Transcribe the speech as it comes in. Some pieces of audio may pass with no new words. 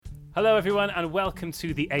Hello everyone and welcome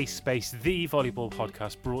to the A Space, the volleyball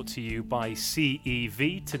podcast brought to you by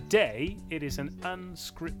CEV. Today it is an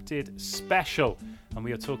unscripted special and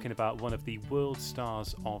we are talking about one of the world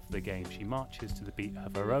stars of the game. She marches to the beat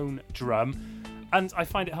of her own drum and I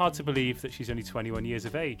find it hard to believe that she's only 21 years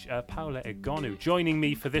of age. Paola Egonu joining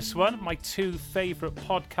me for this one, my two favourite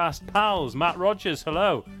podcast pals. Matt Rogers,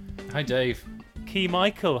 hello. Hi Dave. Key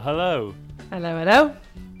Michael, hello. Hello, hello.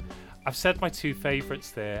 I've said my two favourites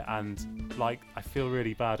there, and I feel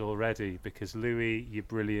really bad already because Louis, you're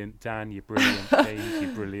brilliant. Dan, you're brilliant. James,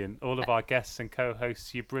 you're brilliant. All of our guests and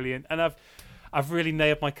co-hosts, you're brilliant. And I've really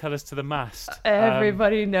nailed my colours to the mast.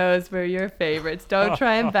 Everybody knows we're your favourites. Don't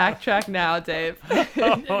try and backtrack now, Dave.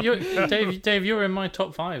 Dave, you're in my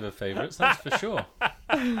top 5 of favourites. That's for sure.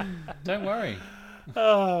 Don't worry.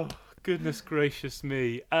 Oh, goodness gracious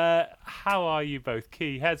me! How are you both?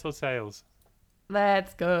 Key, heads or tails?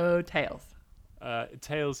 Let's go tails.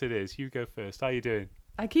 Tails it is. You go first. How are you doing?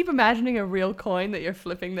 I keep imagining a real coin that you're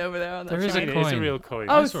flipping over there on that. There is a It coin. is a real coin.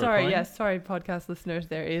 Oh, I saw a sorry. coin. Yes, sorry, podcast listeners.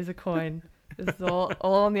 There is a coin. This is all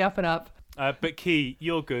on the up and up. But Key,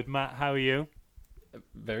 you're good. Matt, how are you?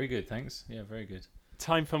 Very good, thanks. Yeah, very good.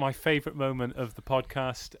 Time for my favourite moment of the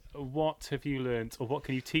podcast. What have you learnt, or what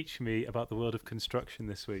can you teach me about the world of construction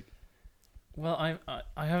this week? Well,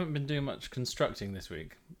 I haven't been doing much constructing this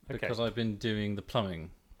week because I've been doing the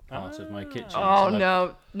plumbing part of my kitchen. Oh,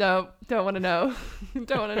 no. Don't want to know.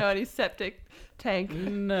 Don't want to know any septic tank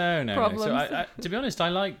No. problems. So to be honest, I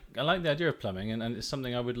like the idea of plumbing, and it's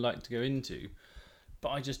something I would like to go into, but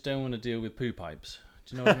I just don't want to deal with poo pipes.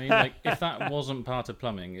 Do you know what I mean? Like, if that wasn't part of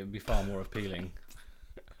plumbing, it would be far more appealing.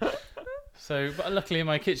 So, but luckily in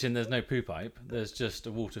my kitchen, there's no poo pipe. There's just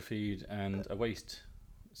a water feed and a waste.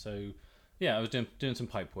 So, yeah, I was doing some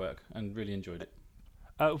pipe work and really enjoyed it.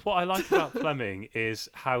 What I like about plumbing is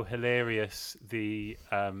how hilarious the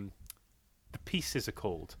pieces are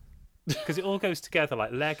called, because it all goes together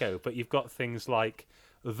like Lego. But you've got things like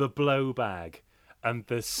the blow bag and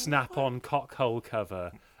the snap-on cock hole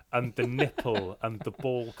cover and the nipple and the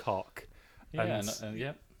ball cock.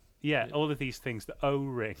 Yeah, All of these things. The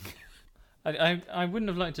O-ring. I wouldn't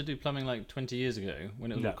have liked to do plumbing like 20 years ago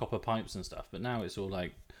when it was all No. copper pipes and stuff, but now it's all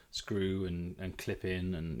like screw and clip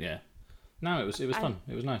in, and yeah. No, it was fun.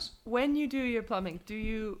 It was nice. When you do your plumbing, do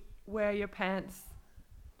you wear your pants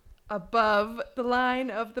above the line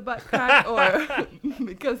of the butt crack, or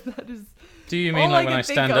because that is? Do you mean all like I when I can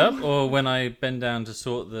think stand of. up, or when I bend down to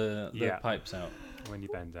sort the Yeah. pipes out? When you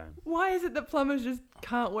bend down. Why is it that plumbers just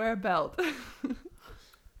can't wear a belt?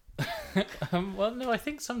 Well, no, I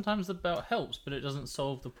think sometimes the belt helps, but it doesn't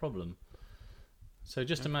solve the problem. So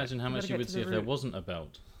just imagine how You much gotta you get would to see the if there root. wasn't a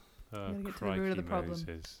belt. Oh, Gotta get to the root crikey of the problem.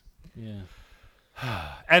 Moses. Yeah.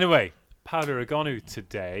 Anyway, Paola Egonu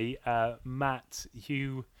today. Matt,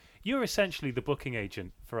 you're essentially the booking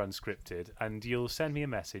agent for Unscripted, and you'll send me a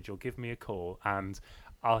message or give me a call, and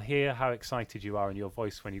I'll hear how excited you are in your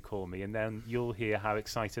voice when you call me, and then you'll hear how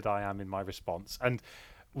excited I am in my response. And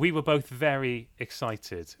we were both very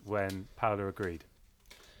excited when Paola agreed.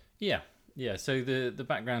 Yeah. So the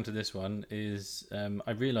background to this one is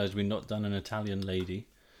I realised we'd not done an Italian lady.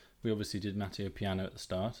 We obviously did Matteo Piano at the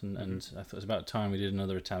start, and I thought it was about time we did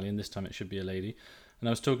another Italian. This time it should be a lady. And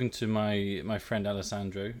I was talking to my friend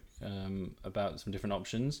Alessandro about some different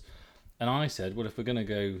options, and I said, well, if we're going to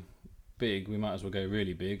go big, we might as well go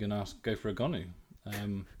really big and go for Egonu.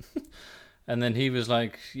 And then he was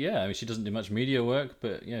like, yeah, I mean, she doesn't do much media work,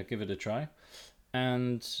 but yeah, give it a try.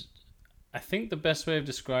 And I think the best way of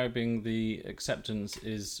describing the acceptance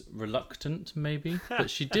is reluctant, maybe. But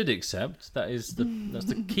she did accept. That's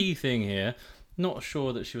the key thing here. Not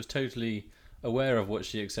sure that she was totally aware of what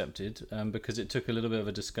she accepted, because it took a little bit of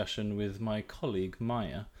a discussion with my colleague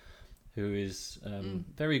Maya, who is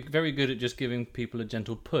very, very good at just giving people a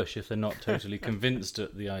gentle push if they're not totally convinced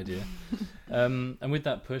at the idea. And with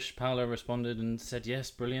that push, Paola responded and said, yes,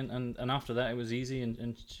 brilliant. And after that, it was easy.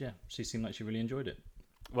 And yeah, she seemed like she really enjoyed it.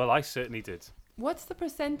 Well, I certainly did. What's the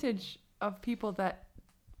percentage of people that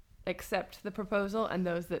accept the proposal and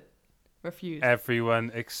those that refuse?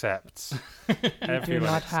 Everyone accepts. Everyone Do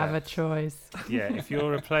not accepts. have a choice. Yeah, if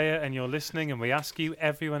you're a player and you're listening and we ask you,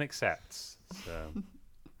 everyone accepts. So.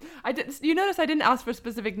 You notice I didn't ask for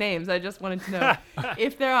specific names. I just wanted to know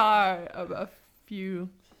if there are a few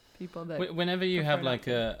people that. Whenever you prefer have not like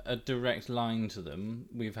to. a direct line to them,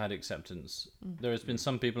 we've had acceptance. There has been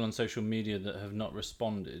some people on social media that have not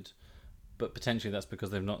responded, but potentially that's because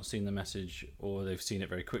they've not seen the message, or they've seen it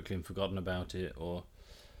very quickly and forgotten about it, or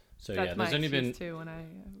so. That's Yeah, my there's only excuse been. too when I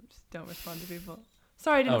just don't respond to people.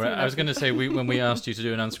 Sorry, I didn't. Oh see right, the I was going to message. say when we asked you to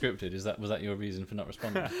do an unscripted, was that your reason for not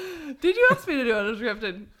responding? Did you ask me to do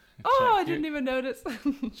unscripted? Oh, I didn't even notice.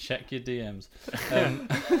 Check your DMs.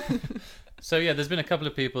 So yeah, there's been a couple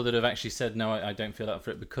of people that have actually said, no, I don't feel up for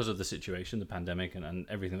it because of the situation, the pandemic, and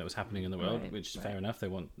everything that was happening in the world, which is fair enough. They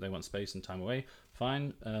want space and time away.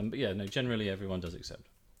 Fine. But yeah, no, generally everyone does accept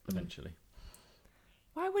eventually.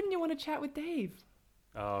 Why wouldn't you want to chat with Dave?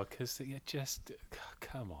 Oh, because you just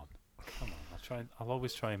come on. I'll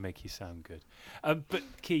always try and make you sound good. But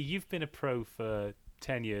Key, you've been a pro for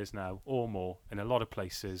 10 years now or more in a lot of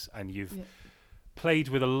places, and you've played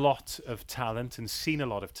with a lot of talent and seen a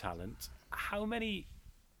lot of talent. How many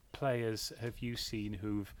players have you seen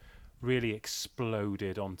who've really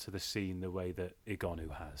exploded onto the scene the way that Egonu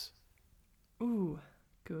has? Ooh,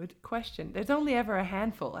 good question. There's only ever a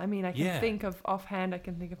handful. I mean, I can think of offhand, I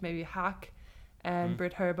can think of maybe Hack and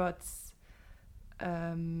Britt Herbots.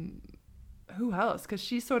 Who else? Because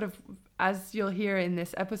she sort of, as you'll hear in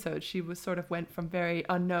this episode, she was sort of went from very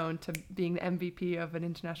unknown to being the MVP of an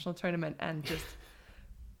international tournament and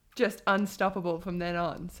just unstoppable from then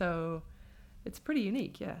on. So it's pretty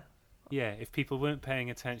unique, yeah. Yeah, if people weren't paying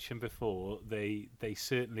attention before, they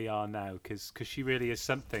certainly are now, because she really is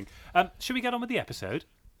something. Should we get on with the episode?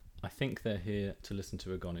 I think they're here to listen to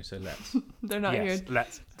Egonu, so let's. They're not here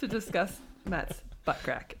to discuss Matt's butt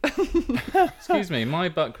crack. Excuse me, my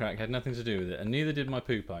butt crack had nothing to do with it, and neither did my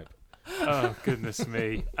poo pipe. Oh, goodness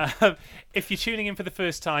me. If you're tuning in for the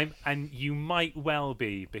first time, and you might well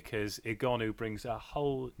be, because Egonu brings a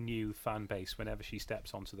whole new fan base whenever she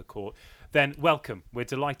steps onto the court, then welcome. We're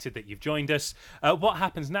delighted that you've joined us. What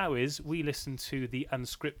happens now is we listen to the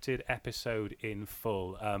Unscripted episode in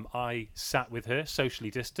full. I sat with her, socially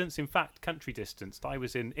distanced, in fact, country distanced. I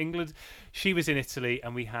was in England, she was in Italy,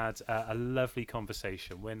 and we had a lovely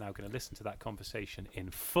conversation. We're now going to listen to that conversation in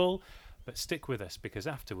full. But stick with us, because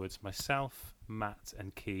afterwards myself, Matt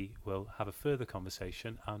and Key will have a further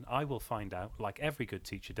conversation, and I will find out, like every good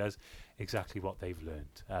teacher does, exactly what they've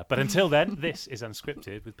learned. But until then, this is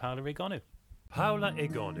Unscripted with Paola Egonu. Paola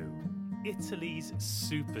Egonu, Italy's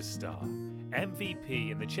superstar,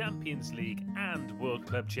 MVP in the Champions League and World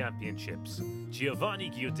Club Championships,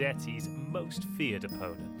 Giovanni Guidetti's most feared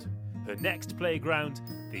opponent. Her next playground,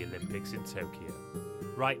 the Olympics in Tokyo.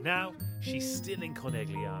 Right now, she's still in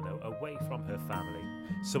Conegliano, away from her family,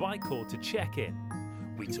 so I called to check in.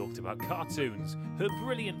 We talked about cartoons, her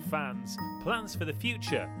brilliant fans, plans for the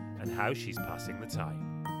future, and how she's passing the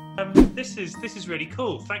time. This is really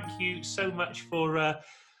cool. Thank you so much for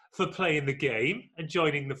playing the game and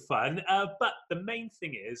joining the fun. But the main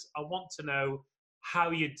thing is, I want to know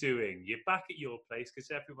how you're doing. You're back at your place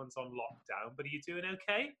because everyone's on lockdown, but are you doing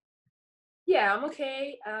okay? Yeah, I'm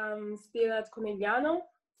okay. I'm still at Conegliano,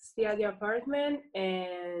 still at the apartment,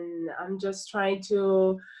 and I'm just trying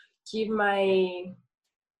to keep my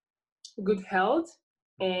good health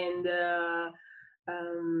and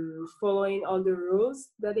following all the rules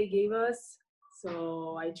that they gave us.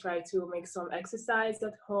 So I try to make some exercise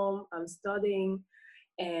at home. I'm studying,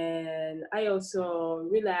 and I also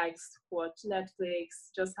relax, watch Netflix,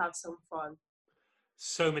 just have some fun.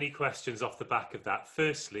 So many questions off the back of that.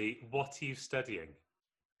 Firstly, what are you studying?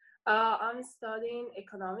 I'm studying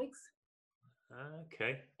economics.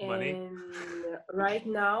 Okay, money. And right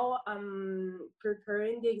now I'm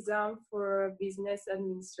preparing the exam for business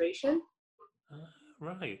administration.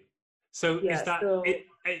 Right. So is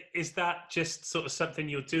that just sort of something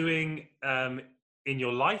you're doing in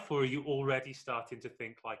your life, or are you already starting to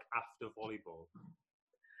think like after volleyball?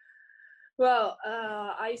 Well,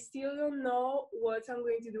 I still don't know what I'm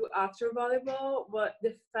going to do after volleyball, but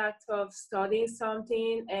the fact of studying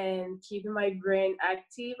something and keeping my brain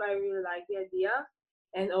active, I really like the idea.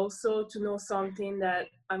 And also to know something that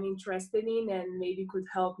I'm interested in and maybe could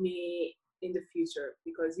help me in the future,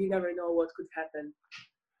 because you never know what could happen.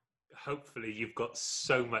 Hopefully you've got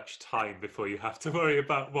so much time before you have to worry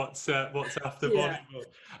about what's after volleyball.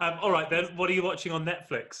 All right then, what are you watching on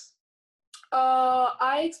Netflix?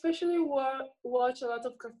 I especially watch a lot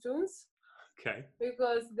of cartoons. Okay.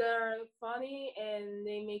 Because they're funny and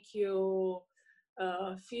they make you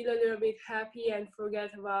feel a little bit happy and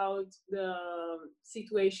forget about the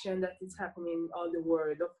situation that is happening all the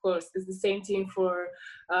world. Of course, it's the same thing for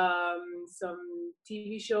some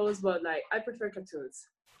TV shows, but like I prefer cartoons.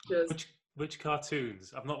 Which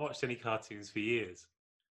cartoons? I've not watched any cartoons for years.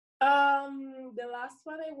 The last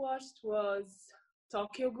one I watched was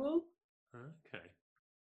Tokyo Ghoul. Okay.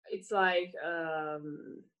 It's like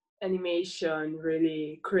animation,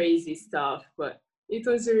 really crazy stuff, but it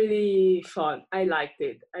was really fun. I liked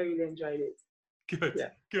it. I really enjoyed it.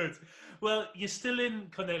 Good. Well, you're still in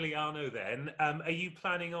Conegliano then. Are you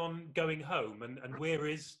planning on going home? And where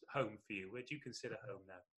is home for you? Where do you consider home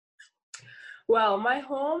now? Well, my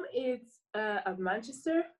home is at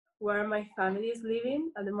Manchester, where my family is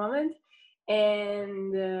living at the moment,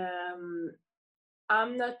 and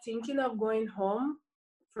I'm not thinking of going home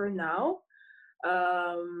for now,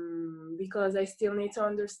 because I still need to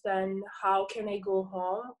understand how can I go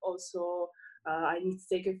home. Also, I need to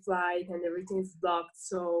take a flight, and everything is blocked,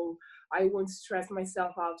 so I won't stress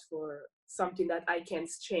myself out for something that I can't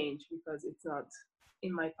change because it's not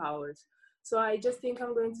in my powers. So I just think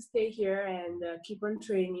I'm going to stay here and keep on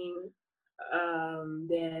training,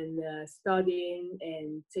 then studying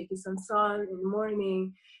and taking some sun in the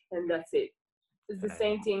morning, and that's it. It's the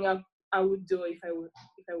same thing I would do if I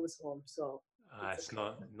was home. So It's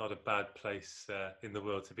okay. not a bad place in the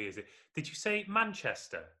world to be, is it? Did you say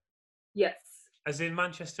Manchester? Yes, As in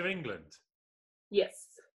Manchester, England? yes.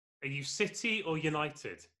 Are you City or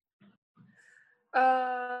United?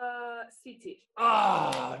 City.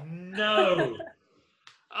 Oh, no.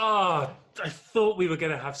 Oh, I thought we were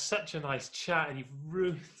going to have such a nice chat and you've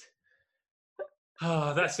ruined.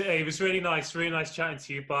 Oh, that's it. It was really nice chatting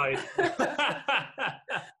to you. Bye.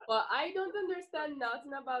 Well, I don't understand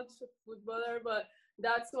nothing about footballer, but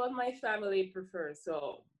that's what my family prefers.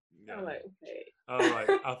 So Yeah. I'm like, okay. All right,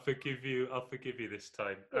 I'll forgive you. I'll forgive you this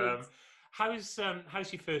time.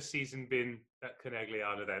 How's your first season been at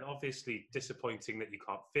Conegliano then? Obviously disappointing that you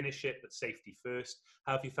can't finish it, but safety first.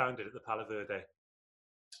 How have you found it at the Palo Verde?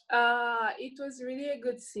 It was really a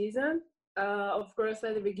good season. Of course,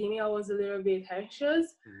 at the beginning, I was a little bit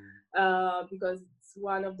anxious because it's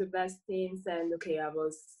one of the best teams, and okay, I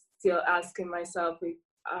was still asking myself if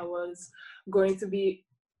I was going to be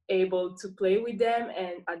able to play with them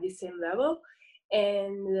and at the same level.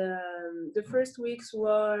 And the first weeks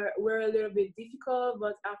were a little bit difficult,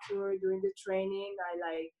 but afterward, during the training, I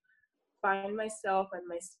like find myself and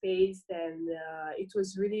my space, and it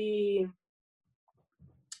was really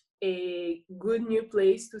a good new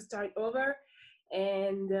place to start over.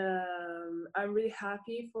 And I'm really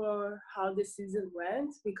happy for how the season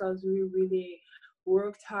went because we really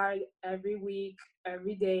worked hard every week,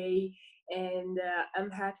 every day, and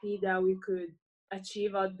I'm happy that we could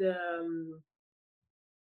achieve at the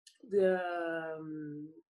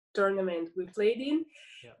tournament we played in.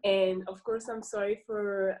 Yeah. And of course, I'm sorry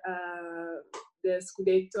for the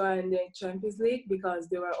Scudetto and the Champions League because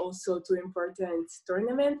they were also two important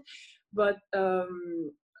tournaments. But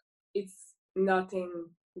it's nothing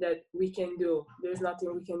that we can do. There's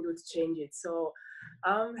nothing we can do to change it. So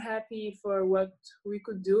I'm happy for what we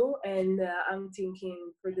could do, and I'm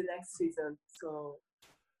thinking for the next season. So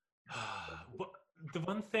the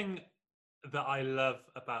one thing that I love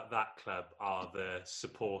about that club are the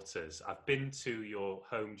supporters. I've been to your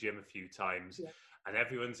home gym a few times, yeah, and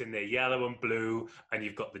everyone's in their yellow and blue, and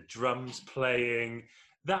you've got the drums playing.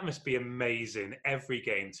 That must be amazing every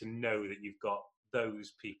game to know that you've got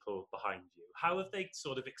those people behind you. How have they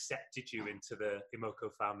sort of accepted you into the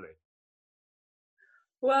Imoko family?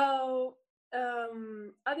 Well,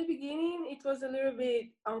 at the beginning, it was a little bit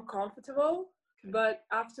uncomfortable. But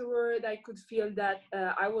afterward, I could feel that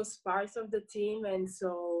I was part of the team, and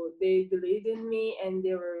so they believed in me and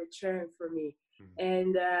they were cheering for me.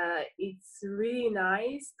 And it's really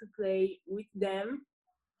nice to play with them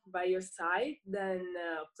by your side than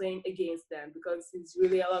playing against them because it's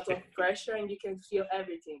really a lot of pressure and you can feel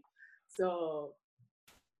everything. So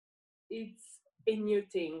it's a new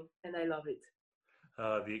thing, and I love it.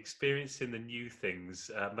 The experience in the new things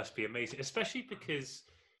must be amazing, especially because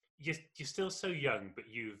you're still so young, but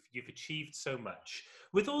you've achieved so much.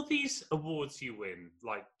 With all these awards you win,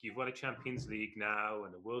 like you've won a Champions League now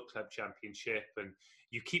and a World Club Championship, and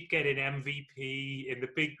you keep getting MVP in the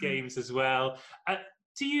big games as well.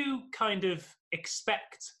 Do you kind of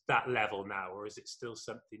expect that level now, or is it still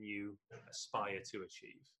something you aspire to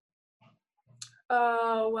achieve?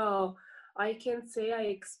 Well, I can't say I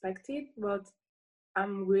expect it, but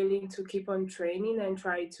I'm willing to keep on training and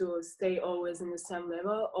try to stay always in the same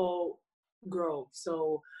level or grow.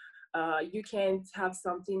 So you can't have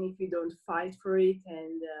something if you don't fight for it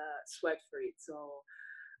and sweat for it. So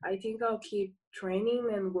I think I'll keep training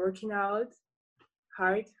and working out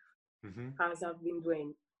hard as I've been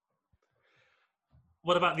doing.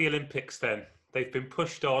 What about the Olympics then? They've been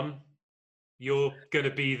pushed on. You're going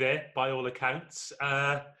to be there by all accounts.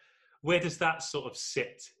 Where does that sort of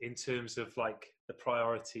sit in terms of like the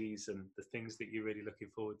priorities and the things that you're really looking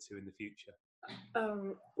forward to in the future?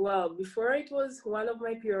 Well, before it was one of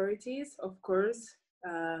my priorities, of course,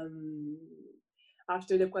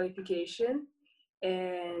 after the qualification,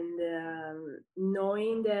 and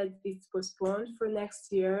knowing that it's postponed for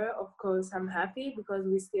next year, of course, I'm happy because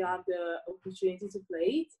we still have the opportunity to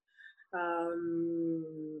play it.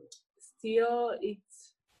 still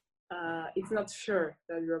it's not sure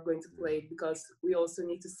that we're going to play because we also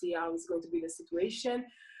need to see how it's going to be the situation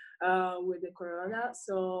with the corona.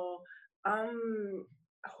 So I'm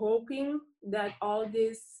hoping that all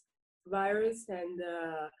this virus and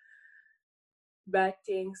bad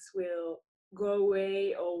things will go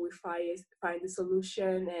away, or we find a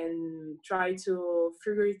solution and try to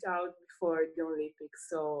figure it out before the Olympics.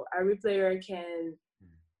 So every player can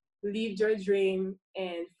live their dream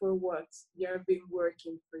and for what they have been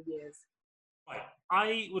working for years. Right.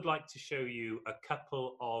 I would like to show you a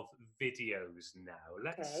couple of videos now.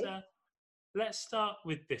 Let's start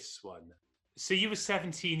with this one. So you were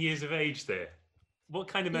 17 years of age there. What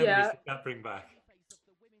kind of memories did that bring back?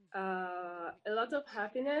 A lot of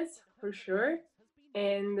happiness for sure.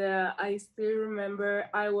 And I still remember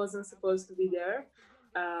I wasn't supposed to be there.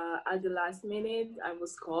 At the last minute, I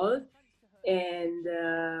was called, and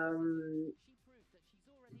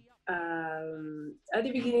at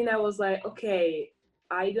the beginning, I was like, okay,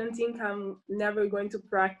 I don't think I'm never going to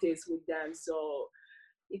practice with them, so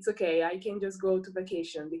it's okay. I can just go to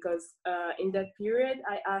vacation because in that period,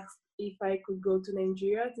 I asked if I could go to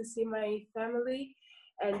Nigeria to see my family,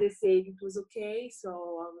 and they said it was okay. So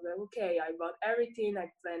I was like, okay, I bought everything,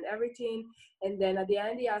 I planned everything. And then at the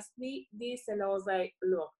end, he asked me this, and I was like,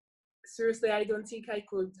 look, seriously, I don't think I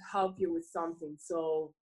could help you with something.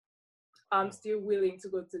 So I'm still willing to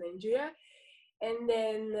go to Nigeria. And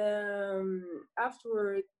then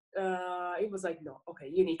afterward, it was like, no, okay,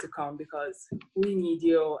 you need to come because we need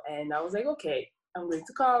you. And I was like, okay, I'm going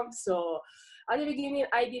to come. So at the beginning,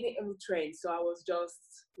 I didn't even train. So I was just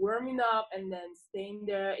warming up and then staying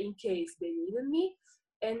there in case they needed me.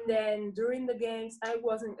 And then during the games, I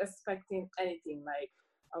wasn't expecting anything. Like,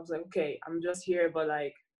 I was like, okay, I'm just here, but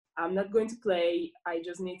like, I'm not going to play. I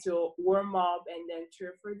just need to warm up and then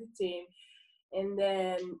cheer for the team. And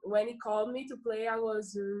then when he called me to play, I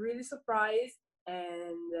was really surprised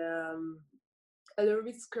and a little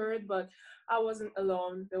bit scared, but I wasn't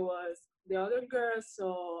alone. There was the other girls,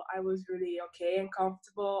 so I was really okay and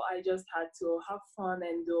comfortable. I just had to have fun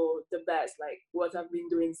and do the best, like what I've been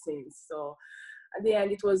doing since. So at the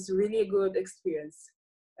end, it was really a good experience.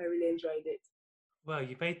 I really enjoyed it. Well,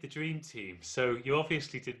 you made the dream team, so you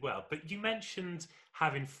obviously did well. But you mentioned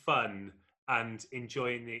having fun and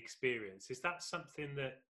enjoying the experience. Is that something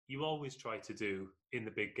that you always try to do in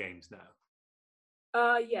the big games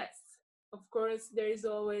now? Yes. Of course, there is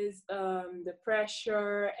always the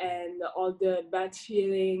pressure and all the bad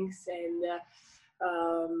feelings, and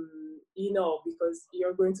because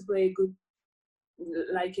you're going to play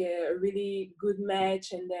like a really good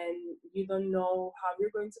match, and then you don't know how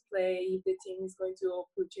you're going to play, if the team is going to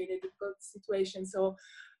put you in a difficult situation. So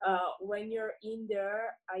when you're in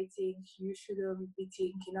there, I think you shouldn't be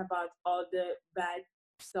thinking about all the bad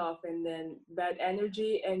stuff and then bad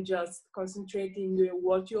energy, and just concentrating doing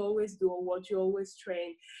what you always do, what you always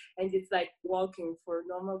train. And it's like walking for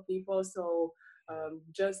normal people. So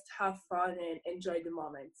just have fun and enjoy the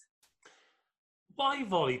moment. Why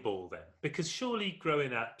volleyball then? Because surely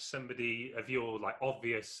growing up, somebody of your like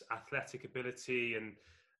obvious athletic ability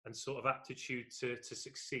and sort of aptitude to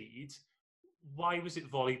succeed, why was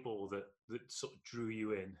it volleyball that sort of drew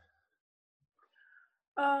you in?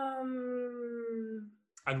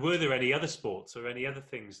 And were there any other sports or any other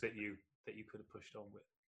things that you could have pushed on with?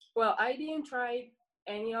 Well, I didn't try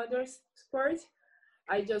any other sport.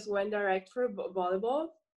 I just went direct for volleyball.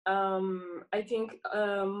 I think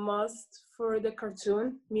most for the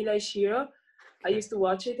cartoon Mila Shiro. I used to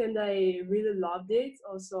watch it and I really loved it.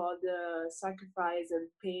 Also the sacrifice and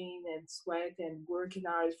pain and sweat and working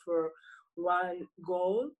hard for one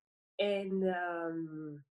goal. And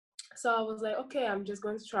so I was like, okay, I'm just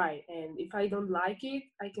going to try. And if I don't like it,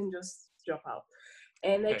 I can just drop out.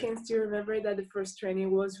 And I can still remember that the first training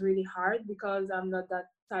was really hard because I'm not that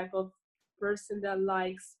type of person that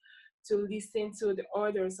likes to listen to the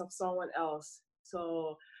orders of someone else.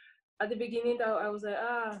 So at the beginning, I was like,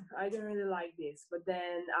 I don't really like this. But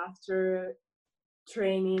then after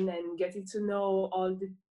training and getting to know all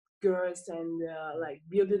the girls and like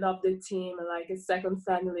building up the team and like a second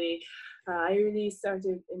family, I really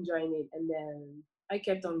started enjoying it. And then I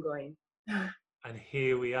kept on going. And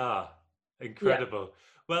here we are. Incredible. Yeah.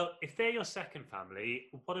 Well, if they're your second family,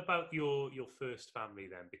 what about your first family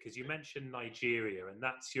then? Because you mentioned Nigeria, and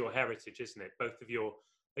that's your heritage, isn't it? Both of your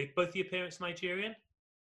parents Nigerian?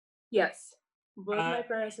 Yes, both my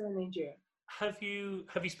parents are Nigerian. Have you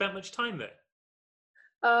spent much time there?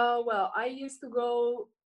 Well, I used to go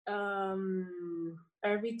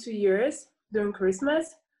every 2 years during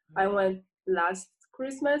Christmas. I went last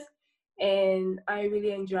Christmas, and I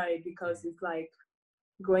really enjoy it because it's like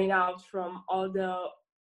going out from all the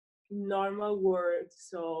normal work,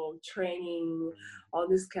 so training, all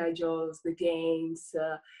the schedules, the games,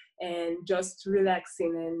 and just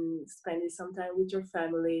relaxing and spending some time with your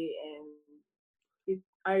family. And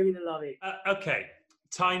I really love it. Okay,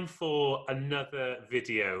 time for another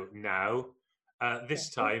video now. This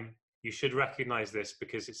time, you should recognize this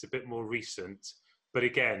because it's a bit more recent. But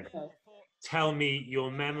again, tell me your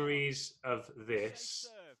memories of this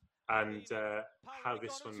and how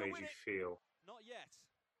this one made you feel. Not yet.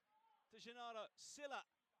 De Gennaro, Silla.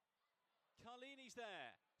 Carlini's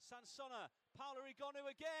there. Sansona. Paola Egonu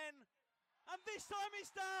again. And this time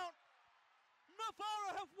it's down.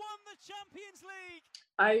 Novara have won the Champions League.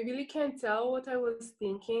 I really can't tell what I was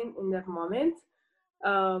thinking in that moment.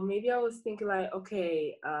 Maybe I was thinking like,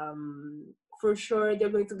 okay, for sure they're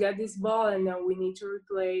going to get this ball and then we need to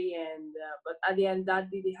replay. And but at the end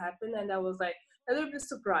that didn't happen, and I was like a little bit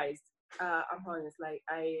surprised. I'm honest, like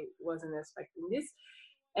I wasn't expecting this,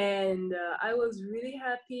 and I was really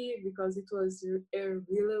happy because it was a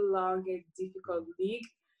really long and difficult league.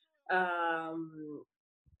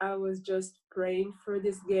 I was just praying for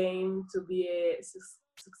this game to be a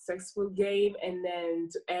successful game and then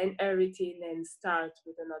to end everything and start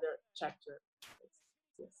with another chapter.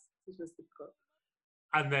 Yes, it was difficult.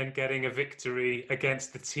 And then getting a victory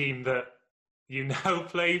against the team that you now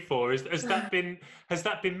play for. Has that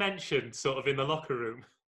been mentioned sort of in the locker room?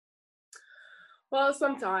 Well,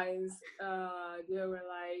 sometimes they were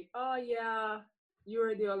like, "Oh yeah, you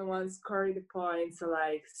were the only one scoring the points," or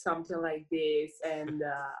like something like this, and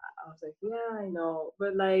I was like, "Yeah, I know,"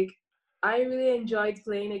 but like I really enjoyed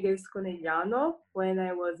playing against Conegliano when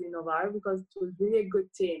I was in Novara because it was really a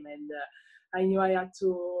good team, and I knew I had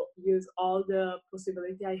to use all the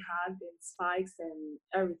possibility I had in spikes and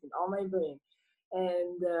everything, all my brain,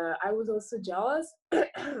 and I was also jealous.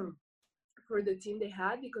 For the team they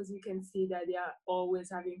had, because you can see that they are always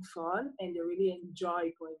having fun and they really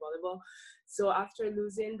enjoy playing volleyball. So after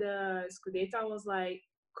losing the Scudetto, I was like,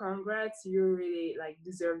 congrats, you really like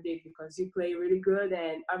deserved it because you play really good,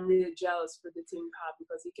 and I'm really jealous for the team you have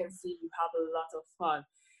because you can see you have a lot of fun.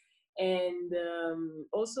 And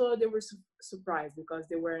also they were surprised because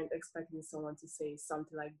they weren't expecting someone to say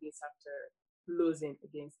something like this after losing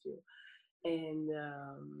against you. And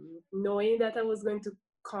knowing that I was going to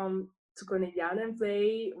come to Conegliano and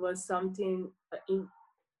play was something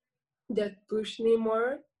that pushed me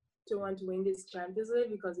more to want to win this Champions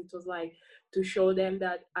League, because it was like to show them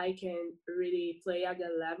that I can really play at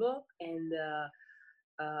that level and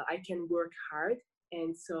I can work hard.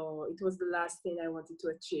 And so it was the last thing I wanted to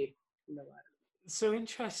achieve in the world. So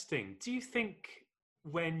interesting. Do you think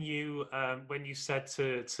when you said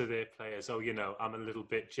to the players, "Oh, you know, I'm a little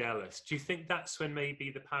bit jealous," do you think that's when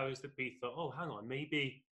maybe the powers that be thought, "Oh, hang on,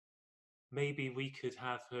 maybe we could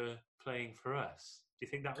have her playing for us"? Do you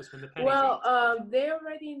think that was when the penny dropped? They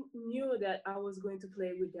already knew that I was going to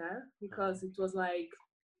play with them because it was like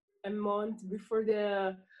a month before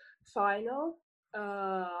the final.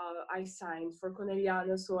 I signed for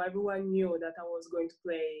Conegliano, so everyone knew that I was going to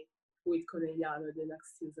play with Conegliano the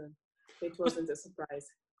next season. It wasn't a surprise.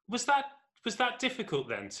 Was that difficult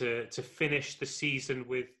then to finish the season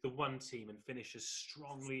with the one team and finish as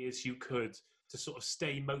strongly as you could, to sort of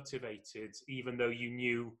stay motivated even though you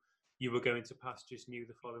knew you were going to Pastures New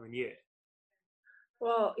the following year?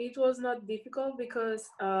 Well, it was not difficult because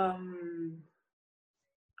I'm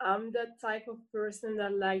that type of person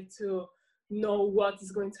that like to know what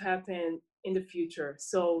is going to happen in the future.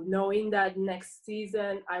 So knowing that next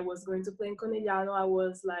season I was going to play in Conegliano, I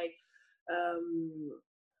was like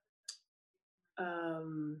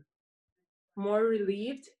more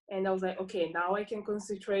relieved, and I was like, okay, now I can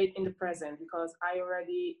concentrate in the present because I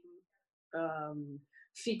already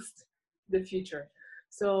fixed the future.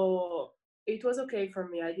 So it was okay for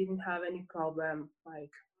me. I didn't have any problem.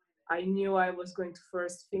 Like I knew I was going to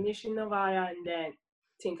first finish in Novara and then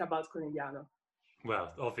think about Conegliano.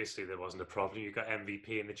 Well, obviously there wasn't a problem. You got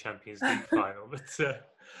MVP in the Champions League final,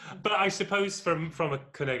 but I suppose from a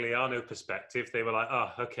Conegliano perspective, they were like,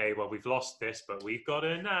 "Oh, okay, well we've lost this, but we've got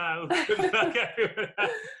her now."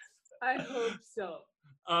 I hope so.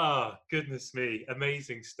 Oh, goodness me,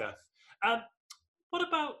 amazing stuff. What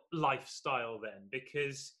about lifestyle then?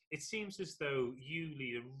 Because it seems as though you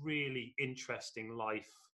lead a really interesting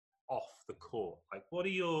life off the court. Like, what are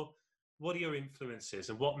your influences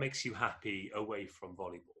and what makes you happy away from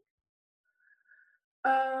volleyball?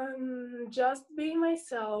 Just being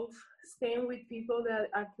myself, staying with people that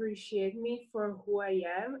appreciate me for who I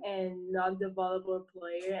am and not the volleyball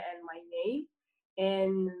player and my name,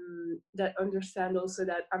 and that understand also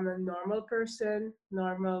that I'm a normal person,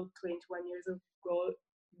 normal 21 years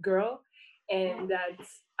girl, and that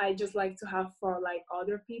I just like to have fun like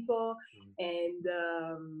other people, and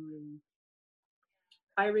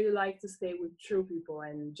I really like to stay with true people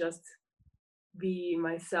and just be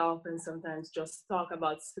myself, and sometimes just talk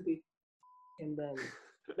about stupid, and then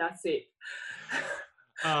that's it.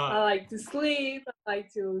 I like to sleep. I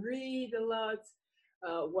like to read a lot,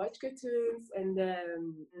 watch cartoons, and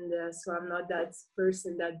so I'm not that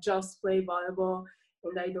person that just play volleyball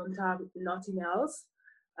and I don't have nothing else.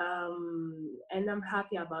 And I'm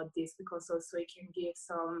happy about this because also it can give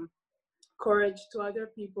some courage to other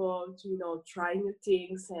people to try new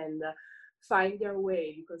things and find their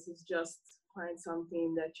way, because it's just find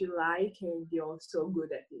something that you like and be also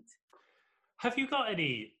good at it. Have you got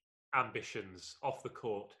any ambitions off the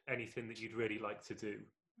court? Anything that you'd really like to do?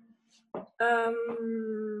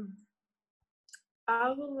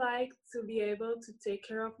 I would like to be able to take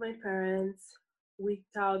care of my parents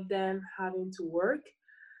without them having to work,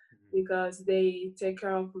 because they take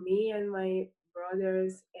care of me and my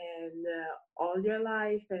brothers and all their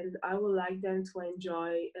life, and I would like them to enjoy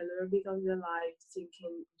a little bit of their life,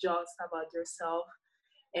 thinking just about themselves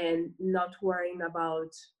and not worrying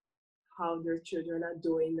about how their children are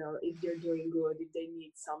doing, or if they're doing good, if they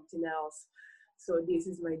need something else. So this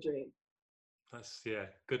is my dream. Yeah,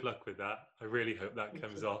 good luck with that. I really hope that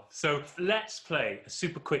comes off. So let's play a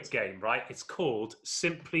super quick game, right? It's called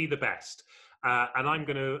Simply the Best. And I'm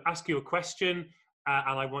going to ask you a question,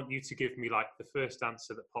 and I want you to give me like the first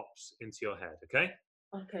answer that pops into your head, okay?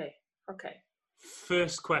 Okay.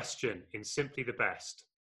 First question in Simply the Best.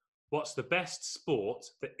 What's the best sport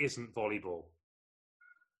that isn't volleyball?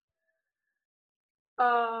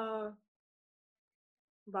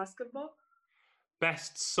 Basketball.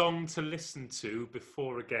 Best song to listen to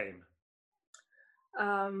before a game?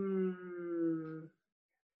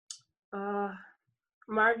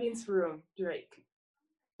 Marvin's Room, Drake.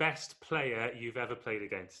 Best player you've ever played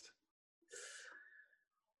against?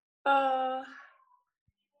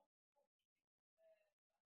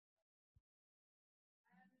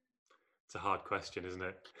 It's a hard question, isn't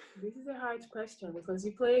it? This is a hard question because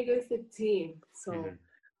you play against a team. So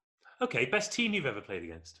Okay, best team you've ever played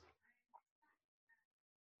against?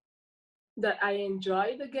 That I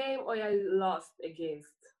enjoyed the game or I lost against?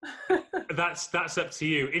 That's up to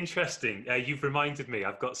you. Interesting. You've reminded me.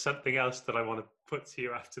 I've got something else that I want to put to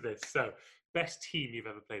you after this. So, best team you've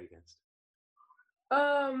ever played against?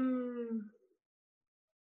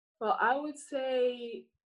 Well, I would say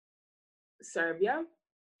Serbia,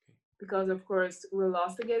 because of course we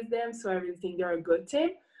lost against them, so I really think they're a good team,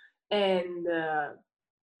 and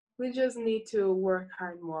we just need to work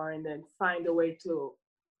hard more and then find a way to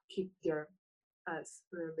kick their ass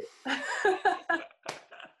a little bit.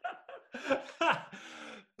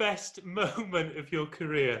 Best moment of your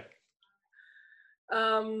career?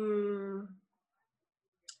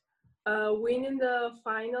 Winning the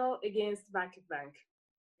final against Bank.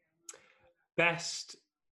 Best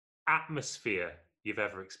atmosphere you've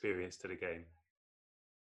ever experienced at a game?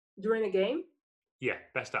 During a game? Yeah,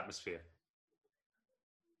 best atmosphere.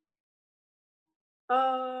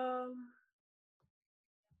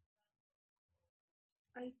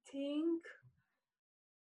 I think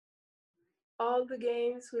all the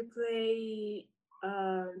games we play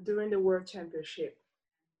during the World Championship.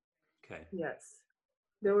 Okay. Yes,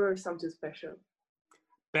 there were something special.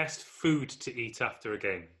 Best food to eat after a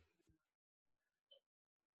game?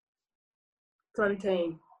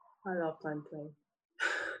 Plantain. I love plantain.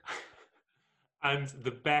 And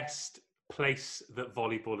the best place that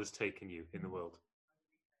volleyball has taken you in the world?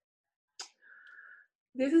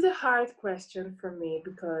 This is a hard question for me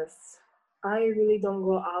because I really don't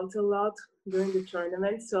go out a lot during the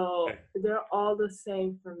tournament, so they're all the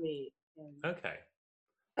same for me. Okay.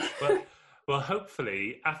 Well,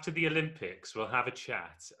 hopefully after the Olympics we'll have a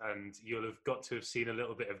chat and you'll have got to have seen a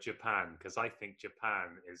little bit of Japan, because I think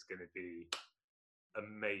Japan is going to be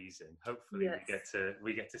amazing. Hopefully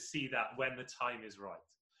we get to see that when the time is right.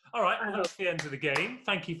 All right, well, that's the end of the game.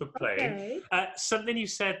 Thank you for playing. Okay. Something you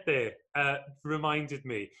said there reminded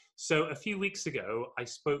me. So a few weeks ago, I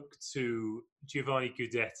spoke to Giovanni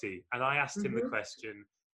Guidetti and I asked him the question,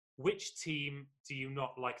 which team do you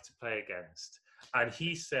not like to play against? And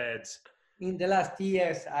he said... In the last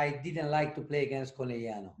years, I didn't like to play against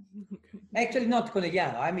Conegliano. Actually, not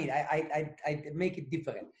Conegliano. I mean, I make it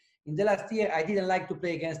different. In the last year, I didn't like to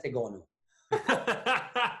play against Egonu.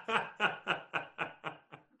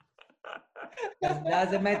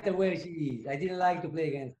 Doesn't matter where she is. I didn't like to play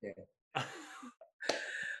against her.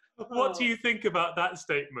 What do you think about that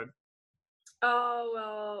statement? Oh,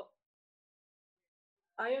 well,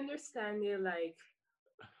 I understand it. Like,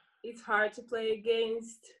 it's hard to play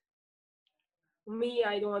against me.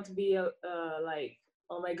 I don't want to be like,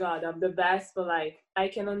 oh my god, I'm the best, but like I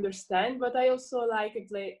can understand. But I also like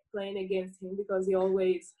playing against him because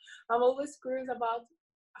I'm always curious about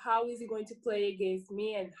how is he going to play against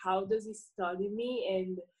me, and how does he study me,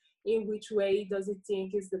 and in which way does he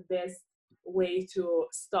think is the best way to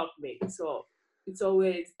stop me. So it's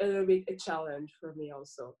always a little bit a challenge for me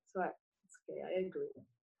also. So it's okay, I agree.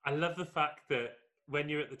 I love the fact that when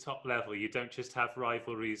you're at the top level, you don't just have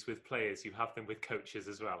rivalries with players; you have them with coaches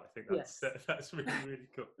as well. I think that's really, really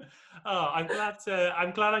cool. Oh, I'm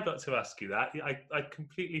glad I got to ask you that. I'd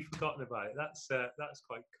completely forgotten about it. That's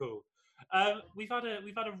quite cool. We've had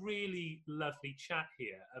a really lovely chat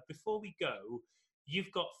here. Before we go,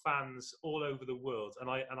 you've got fans all over the world, and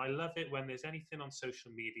I love it when there's anything on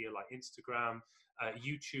social media like Instagram,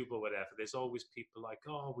 YouTube, or whatever. There's always people like,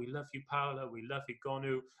 "Oh, we love you, Paola. We love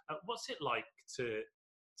Egonu." What's it like to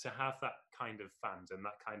have that kind of fandom,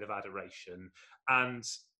 that kind of adoration? And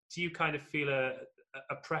do you kind of feel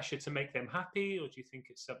a pressure to make them happy, or do you think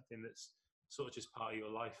it's something that's sort of just part of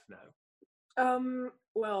your life now?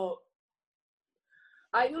 Well,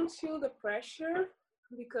 I don't feel the pressure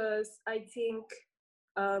because I think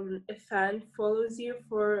a fan follows you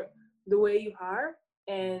for the way you are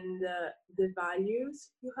and the values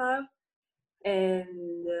you have,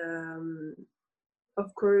 and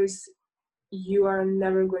of course you are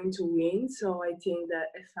never going to win. So I think that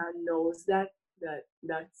a fan knows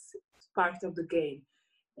that's part of the game,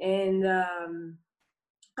 and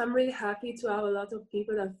I'm really happy to have a lot of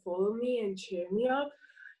people that follow me and cheer me up,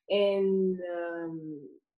 and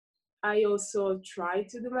I also try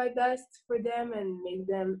to do my best for them and make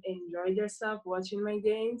them enjoy themselves watching my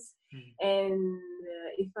games. And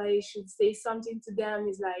if I should say something to them,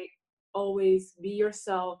 it's like, always be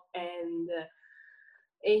yourself and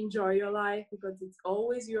enjoy your life, because it's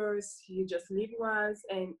always yours. You just live once,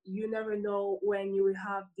 and you never know when you will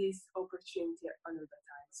have this opportunity another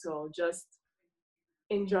time. So just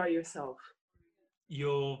enjoy yourself.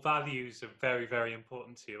 Your values are very, very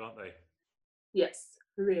important to you, aren't they? Yes,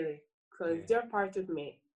 really, because they're part of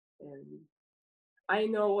me, and I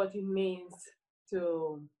know what it means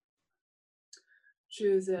to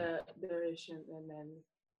choose a direction and then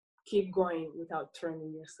keep going without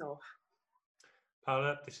turning yourself.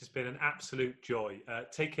 Paola, this has been an absolute joy.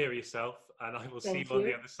 Take care of yourself, and I will see you Thank on you.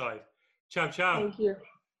 the other side. Ciao, ciao. Thank you.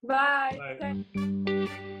 Bye. Bye.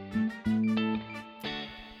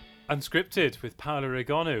 Unscripted with Paola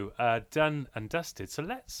Egonu, done and dusted. So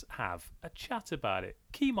let's have a chat about it.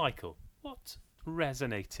 Key Michael, what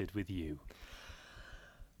resonated with you?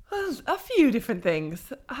 Well, a few different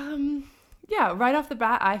things. Yeah, right off the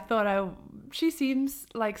bat, I thought she seems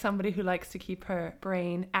like somebody who likes to keep her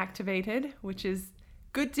brain activated, which is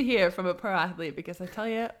good to hear from a pro athlete, because I tell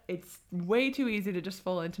you, it's way too easy to just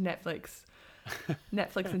fall into Netflix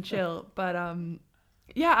and chill. But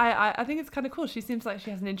yeah, I think it's kind of cool. She seems like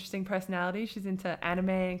she has an interesting personality. She's into anime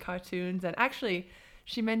and cartoons, and actually,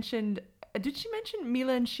 she mentioned. Did she mention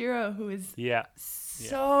Milan Shiro, who is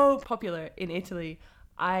so popular in Italy?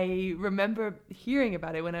 I remember hearing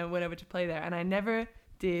about it when I went over to play there, and I never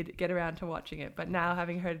did get around to watching it. But now,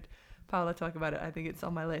 having heard Paola talk about it, I think it's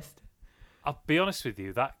on my list. I'll be honest with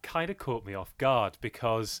you, that kind of caught me off guard,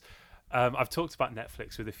 because I've talked about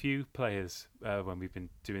Netflix with a few players when we've been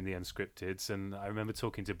doing the Unscripteds, and I remember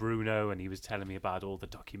talking to Bruno, and he was telling me about all the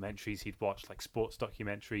documentaries he'd watched, like sports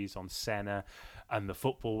documentaries on Senna and the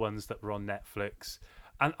football ones that were on Netflix.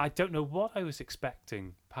 And I don't know what I was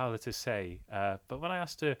expecting Paola to say, but when I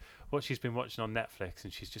asked her what she's been watching on Netflix,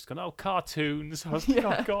 and she's just gone, "Oh, cartoons." I was like,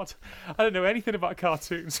 "Oh God, I don't know anything about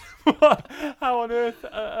cartoons. How on earth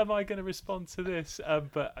am I going to respond to this?"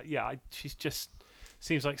 But yeah, she's just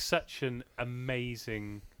seems like such an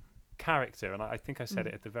amazing character, and I think I said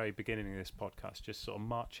it at the very beginning of this podcast. Just sort of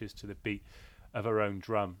marches to the beat of her own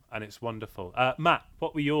drum, and it's wonderful. Matt,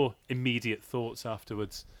 what were your immediate thoughts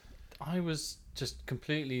afterwards? I was just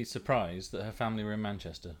completely surprised that her family were in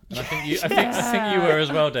Manchester, and I think you were as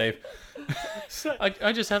well, Dave.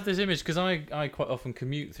 I just have this image, because I quite often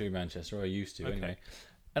commute through Manchester, or I used to anyway,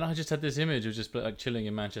 and I just had this image of just like chilling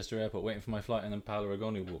in Manchester Airport, waiting for my flight, and then Paola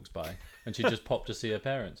Egonu walks by, and she just popped to see her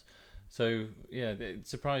parents. So yeah, it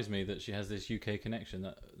surprised me that she has this UK connection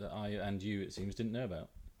that I and you, it seems, didn't know about.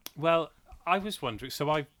 Well, I was wondering. So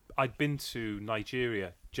I'd been to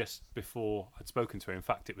Nigeria just before I'd spoken to her. In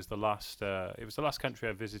fact, it was the last country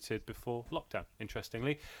I visited before lockdown,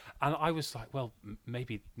 interestingly. And I was like, well,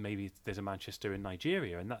 maybe there's a Manchester in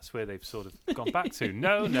Nigeria, and that's where they've sort of gone back to.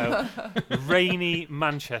 No, rainy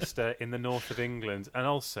Manchester in the north of England. And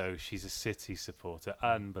also, she's a City supporter.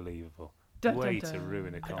 Unbelievable. Dun, way dun, to dun.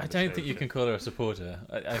 ruin a conversation. I don't think you can call her a supporter.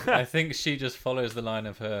 I think she just follows the line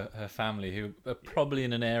of her family, who are probably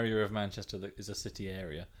in an area of Manchester that is a city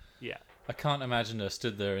area. Yeah. I can't imagine her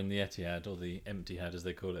stood there in the Etihad, or the Empty Had as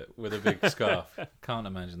they call it, with a big scarf. Can't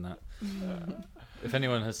imagine that. If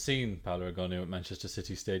anyone has seen Paola Egonu at Manchester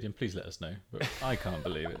City Stadium, please let us know. But I can't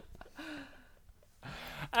believe it.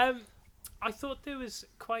 I thought there was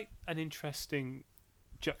quite an interesting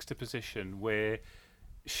juxtaposition where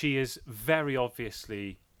she is very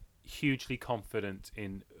obviously hugely confident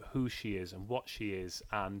in who she is and what she is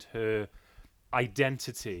and her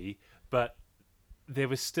identity, but there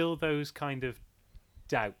was still those kind of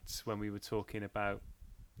doubts when we were talking about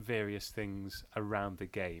various things around the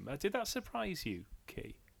game. Did that surprise you,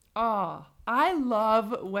 Key? Oh, I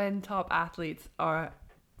love when top athletes are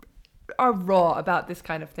raw about this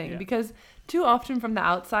kind of thing, because too often from the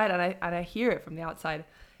outside, and I hear it from the outside,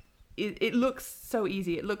 it looks so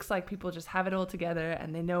easy. It looks like people just have it all together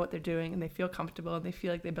and they know what they're doing and they feel comfortable and they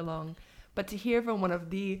feel like they belong. But to hear from one of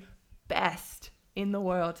the best in the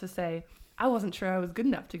world to say, I wasn't sure I was good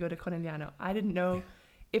enough to go to Conegliano. I didn't know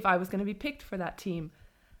if I was going to be picked for that team.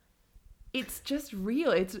 It's just real.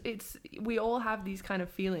 It's we all have these kind of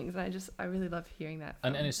feelings, and I really love hearing that.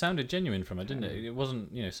 And it sounded genuine from her, didn't it? It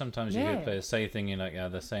wasn't, sometimes you hear players say things, you're like,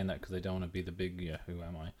 they're saying that because they don't want to be the big, who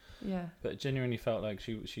am I? Yeah. But it genuinely felt like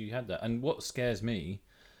she had that. And what scares me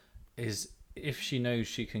is if she knows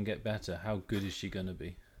she can get better, how good is she going to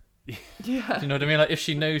be? Yeah. Do you know what I mean? Like, if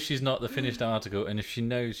she knows she's not the finished article, and if she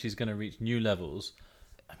knows she's going to reach new levels,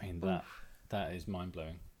 I mean, that is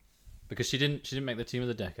mind-blowing. Because she didn't make the team of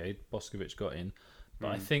the decade. Boskovic got in,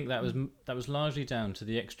 but I think that was largely down to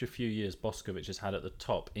the extra few years Boskovic has had at the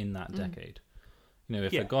top in that decade.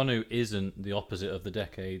 If Egonu isn't the opposite of the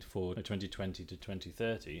decade for 2020 to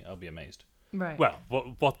 2030, I'll be amazed. Right. Well,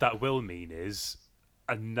 what that will mean is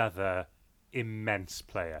another immense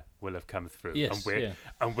player will have come through, yes,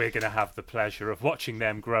 and we're going to have the pleasure of watching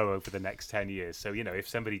them grow over the next 10 years. So if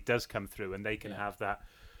somebody does come through and they can have that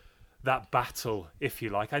battle, if you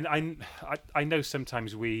like. I know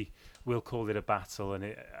sometimes we'll call it a battle,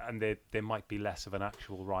 and there might be less of an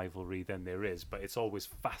actual rivalry than there is, but it's always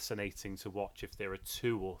fascinating to watch if there are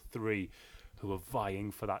two or three who are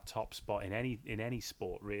vying for that top spot in any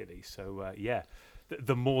sport, really. So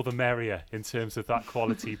the more the merrier in terms of that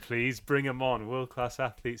quality. Please bring them on, world-class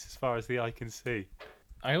athletes as far as the eye can see.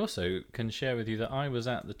 I also can share with you that I was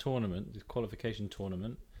at the qualification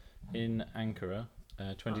tournament in Ankara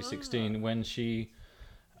 2016 when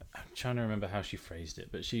I'm trying to remember how she phrased it,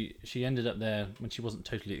 but she ended up there when she wasn't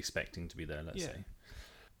totally expecting to be there, let's say.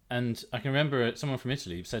 And I can remember someone from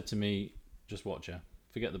Italy said to me, just watch her,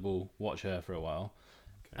 forget the ball, watch her for a while.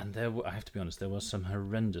 Okay. And I have to be honest, there was some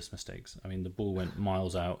horrendous mistakes. I mean, the ball went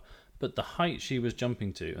miles out, but the height she was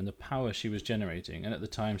jumping to and the power she was generating, and at the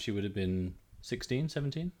time she would have been 16,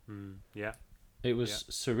 17? It was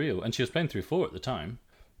surreal. And she was playing through 4 at the time.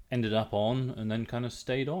 Ended up on and then kind of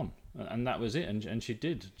stayed on, and that was it. And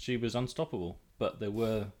she was unstoppable. But there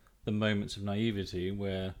were the moments of naivety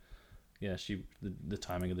where the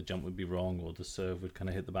timing of the jump would be wrong, or the serve would kind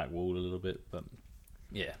of hit the back wall a little bit. But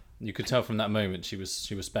you could tell from that moment she was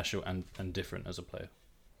special and different as a player.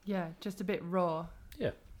 Just a bit raw.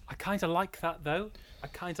 I kind of like that, though. I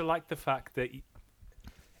kind of like the fact that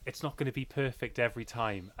it's not going to be perfect every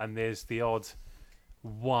time, and there's the odd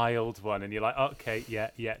wild one, and you're like,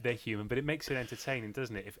 okay, they're human, but it makes it entertaining,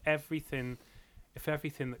 doesn't it? If everything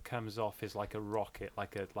that comes off is like a rocket,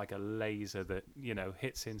 like a laser that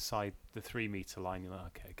hits inside the 3 meter line, you're like,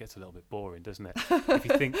 okay, it gets a little bit boring, doesn't it?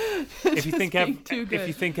 If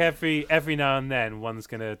you think every now and then one's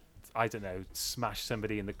gonna, I don't know, smash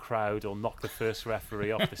somebody in the crowd or knock the first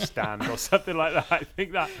referee off the stand or something like that, I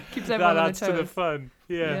think that keeps everyone that adds on their to toes. the fun.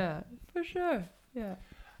 Yeah, for sure.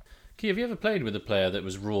 Key, have you ever played with a player that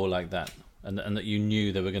was raw like that, and that you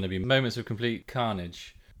knew there were going to be moments of complete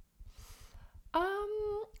carnage?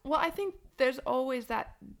 Well, I think there's always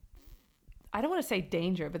that, I don't want to say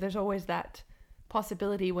danger, but there's always that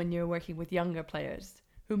possibility when you're working with younger players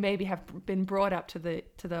who maybe have been brought up to the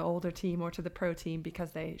older team or to the pro team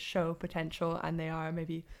because they show potential and they are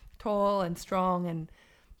maybe tall and strong and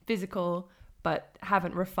physical, but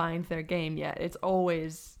haven't refined their game yet. It's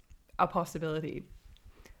always a possibility.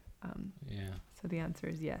 So the answer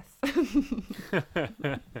is yes.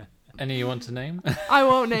 Any you want to name? I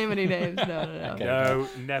won't name any names. No. Okay. No,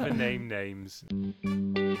 never name names.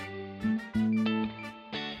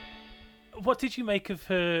 What did you make of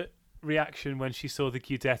her reaction when she saw the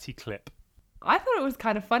Guidetti clip? I thought it was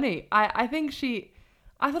kind of funny. I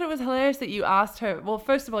thought it was hilarious that you asked her. Well,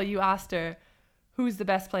 first of all, you asked her, who's the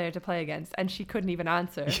best player to play against, and she couldn't even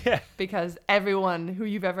answer because everyone who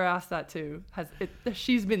you've ever asked that to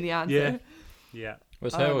she's been the answer. Yeah. Well,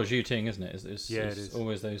 it's her or Zhu Ting, isn't it? It's it is.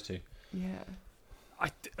 Always those two. Yeah.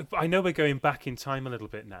 I know we're going back in time a little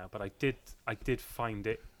bit now, but I did find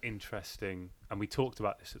it interesting, and we talked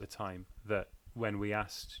about this at the time, that when we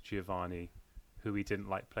asked Giovanni who he didn't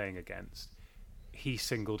like playing against, he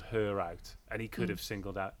singled her out, and he could have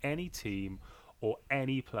singled out any team or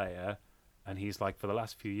any player, and he's like, for the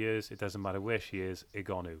last few years, it doesn't matter where she is,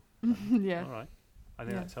 Egonu. Yeah. All right. I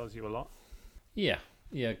think that tells you a lot. Yeah.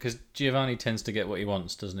 Yeah, because Giovanni tends to get what he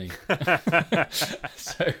wants, doesn't he?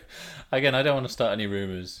 So, again, I don't want to start any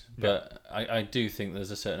rumours, but I do think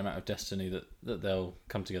there's a certain amount of destiny that they'll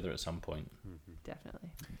come together at some point. Definitely.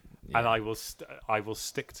 Yeah. And I will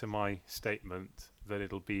stick to my statement that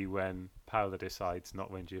it'll be when Paola decides,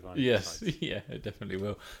 not when Giovanni decides. Yeah, it definitely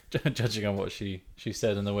will. Judging on what she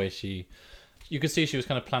said and the way you could see she was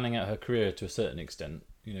kind of planning out her career to a certain extent.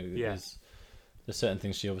 You know, there's certain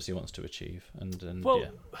things she obviously wants to achieve, and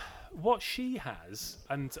what she has,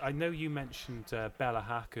 and I know you mentioned Bella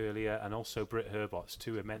Hack earlier, and also Britt Herbots,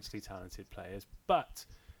 two immensely talented players, but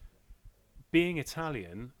being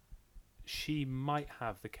Italian, she might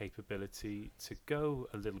have the capability to go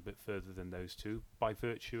a little bit further than those two by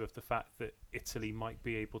virtue of the fact that Italy might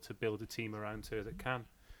be able to build a team around her that can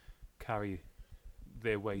carry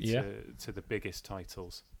their way to the biggest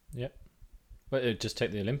titles. Yeah. But just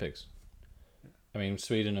take the Olympics. I mean,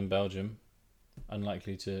 Sweden and Belgium,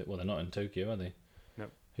 unlikely to... Well, they're not in Tokyo, are they? No.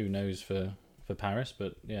 Who knows for Paris,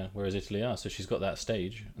 but yeah, whereas Italy are. So she's got that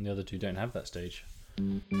stage, and the other two don't have that stage.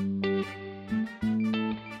 I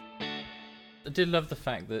did love the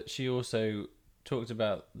fact that she also talked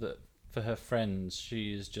about that for her friends,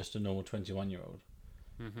 she is just a normal 21-year-old.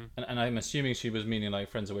 Mm-hmm. And I'm assuming she was meaning like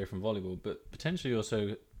friends away from volleyball, but potentially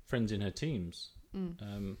also friends in her teams.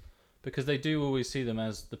 Because they do always see them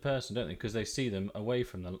as the person, don't they? Because they see them away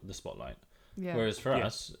from the spotlight. Yeah. Whereas for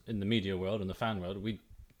us, in the media world and the fan world, we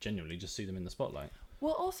genuinely just see them in the spotlight.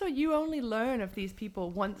 Well, also, you only learn of these people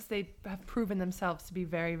once they have proven themselves to be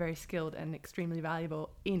very, very skilled and extremely valuable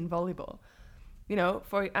in volleyball. You know,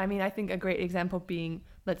 I think a great example being,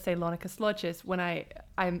 let's say, Lonika Slocis. When I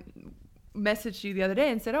messaged you the other day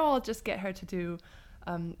and said, I'll just get her to do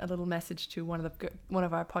a little message to one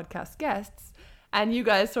of our podcast guests. And you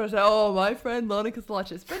guys sort of said, oh, my friend Lonika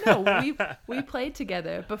Slocis. But no, we played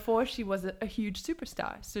together before she was a huge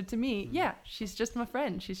superstar. So to me, she's just my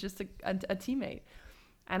friend. She's just a teammate.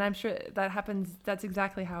 And I'm sure that happens. That's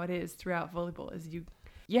exactly how it is throughout volleyball, is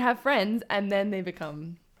you have friends and then they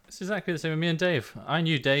become... It's exactly the same with me and Dave. I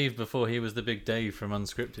knew Dave before he was the big Dave from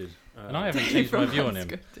Unscripted. And I haven't changed my view on him.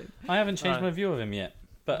 I haven't changed my view of him yet.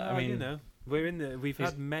 But I mean... You know, we've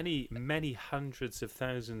had many, many hundreds of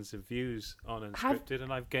thousands of views on Unscripted,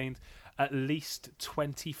 and I've gained at least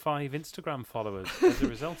 25 Instagram followers as a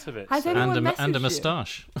result of it. And a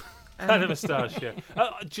moustache. And a moustache, yeah.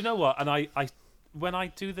 Do you know what? And I when I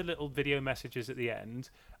do the little video messages at the end,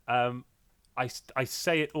 I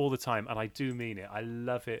say it all the time, and I do mean it. I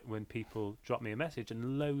love it when people drop me a message,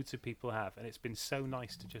 and loads of people have, and it's been so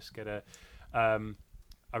nice to just get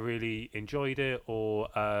I really enjoyed it, or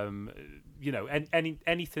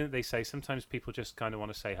anything that they say. Sometimes people just kind of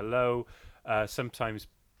want to say hello. Sometimes,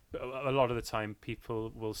 a lot of the time, people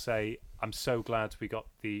will say, "I'm so glad we got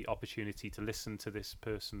the opportunity to listen to this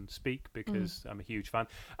person speak because I'm a huge fan."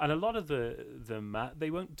 And a lot of them, they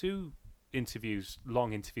won't do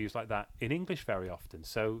long interviews like that in English very often.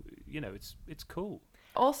 So it's cool.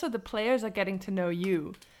 Also, the players are getting to know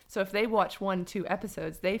you. So if they watch 1-2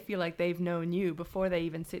 episodes, they feel like they've known you before they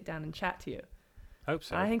even sit down and chat to you. Hope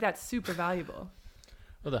so. And I think that's super valuable.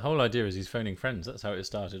 Well, the whole idea is he's phoning friends. That's how it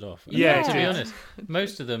started off. Yeah. To be honest,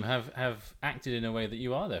 most of them have acted in a way that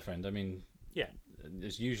you are their friend. I mean,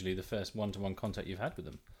 it's usually the first one-to-one contact you've had with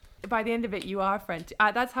them. By the end of it, you are a friend.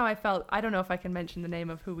 That's how I felt. I don't know if I can mention the name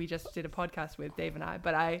of who we just did a podcast with, Dave and I,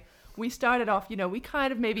 but we started off, we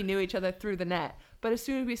kind of maybe knew each other through the net, but as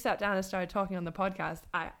soon as we sat down and started talking on the podcast,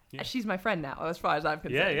 she's my friend now, as far as I'm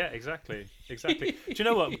concerned. Yeah, exactly. Do you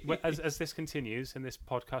know what? As this continues and this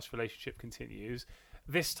podcast relationship continues,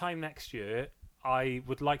 this time next year, I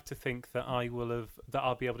would like to think that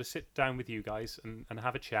I'll be able to sit down with you guys and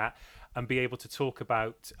have a chat and be able to talk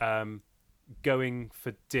about going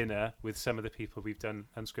for dinner with some of the people we've done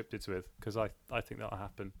Unscripted with, because I think that'll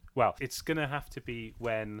happen. Well, it's going to have to be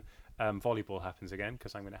when volleyball happens again,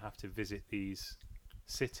 because I'm going to have to visit these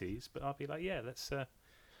cities, but I'll be like, let's...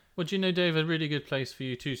 Well, do you know, Dave, a really good place for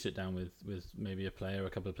you to sit down with maybe a player or a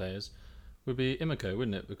couple of players would be Imiko,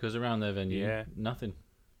 wouldn't it? Because around their venue, nothing.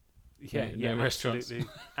 no restaurants.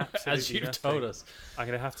 Absolutely, As you've nothing. told us. I'm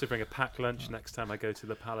going to have to bring a packed lunch next time I go to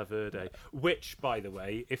the Palo Verde. Which, by the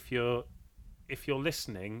way, if you're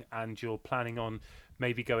listening and you're planning on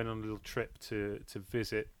maybe going on a little trip to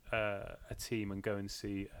visit a team and go and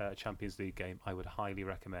see a Champions League game, I would highly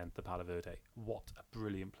recommend the Palo Verde. What a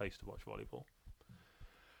brilliant place to watch volleyball.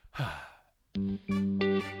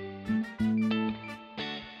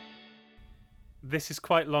 This is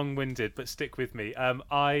quite long-winded, but stick with me.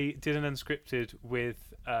 I did an Unscripted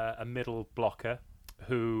with a middle blocker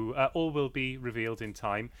who all will be revealed in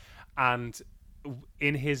time. And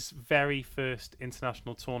in his very first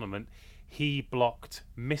international tournament, he blocked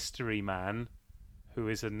Mystery Man, who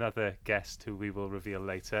is another guest who we will reveal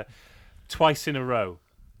later, twice in a row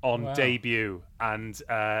on debut. And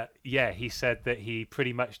he said that he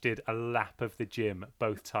pretty much did a lap of the gym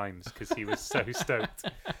both times because he was so stoked.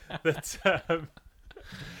 That,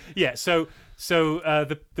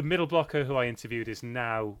 the middle blocker who I interviewed is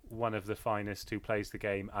now one of the finest who plays the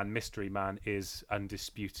game, and Mystery Man is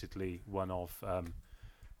undisputedly one of,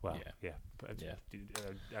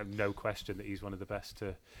 no question that he's one of the best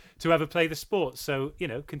to ever play the sport. So,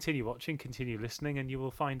 continue watching, continue listening, and you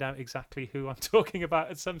will find out exactly who I'm talking about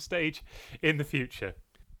at some stage in the future.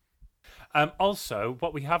 Also,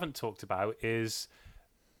 what we haven't talked about is,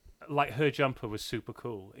 like, her jumper was super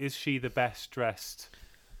cool. Is she the best dressed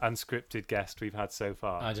Unscripted guest we've had so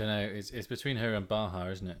far? I don't know. It's between her and Baha,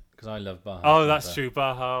 isn't it? Because I love Baha. Oh, that's true.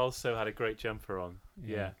 Baha also had a great jumper on.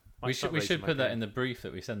 Yeah. We should put that in the brief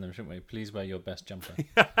that we send them, shouldn't we? Please wear your best jumper.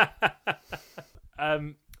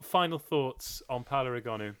 Final thoughts on Paola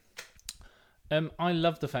Egonu. I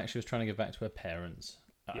love the fact she was trying to give back to her parents.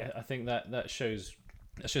 Yeah. I think that shows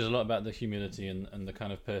a lot about the humility and the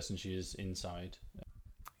kind of person she is inside.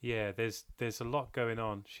 Yeah, there's a lot going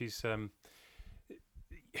on. She's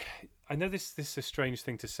I know this is a strange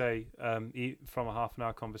thing to say from a half an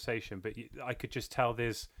hour conversation, but I could just tell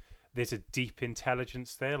there's a deep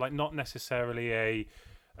intelligence there, like not necessarily a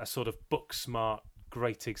sort of book smart,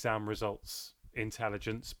 great exam results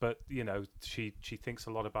intelligence, but she thinks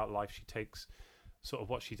a lot about life. She takes sort of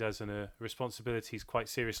what she does and her responsibilities quite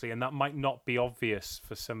seriously, and that might not be obvious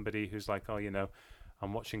for somebody who's like,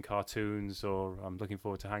 I'm watching cartoons or I'm looking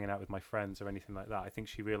forward to hanging out with my friends or anything like that. I think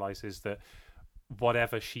she realizes that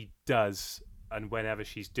whatever she does and whenever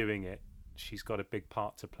she's doing it, she's got a big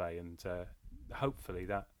part to play, and hopefully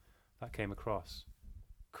that came across.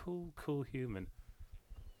 Cool human.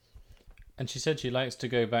 And she said she likes to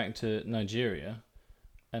go back to Nigeria,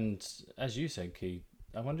 and as you said, Key,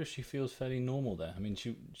 I wonder if she feels fairly normal there. I mean,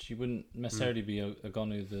 she wouldn't necessarily be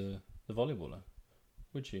Egonu the volleyballer,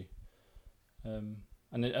 would she?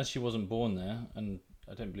 And as she wasn't born there, and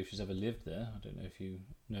I don't believe she's ever lived there, I don't know if you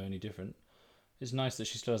know any different, it's nice that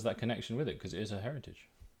she still has that connection with it because it is her heritage.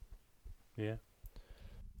 Yeah.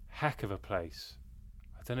 Heck of a place.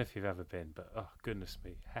 I don't know if you've ever been, but oh, goodness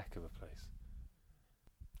me, heck of a place.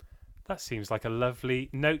 That seems like a lovely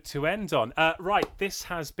note to end on. Right, this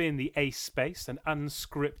has been the Ace Space, an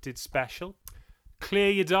unscripted special.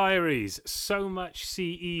 Clear your diaries. So much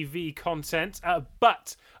CEV content.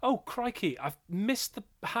 But, oh, crikey, I've missed the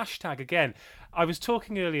hashtag again. I was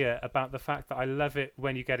talking earlier about the fact that I love it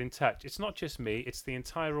when you get in touch. It's not just me, it's the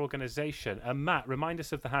entire organisation. And Matt, remind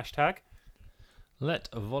us of the hashtag.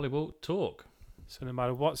 Let volleyball talk. So no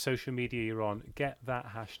matter what social media you're on, get that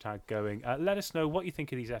hashtag going. Let us know what you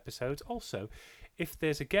think of these episodes. Also, if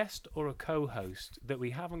there's a guest or a co-host that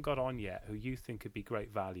we haven't got on yet who you think could be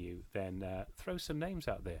great value, then throw some names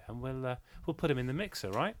out there and we'll put them in the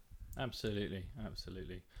mixer, right? Absolutely.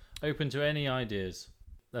 Open to any ideas.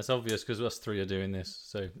 That's obvious because us three are doing this,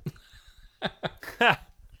 so...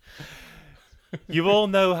 You all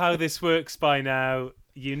know how this works by now.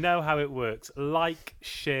 You know how it works. Like,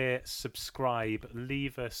 share, subscribe,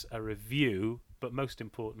 leave us a review, but most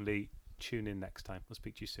importantly, tune in next time. We'll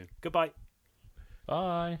speak to you soon. Goodbye.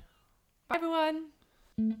 Bye. Bye,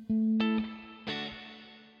 everyone.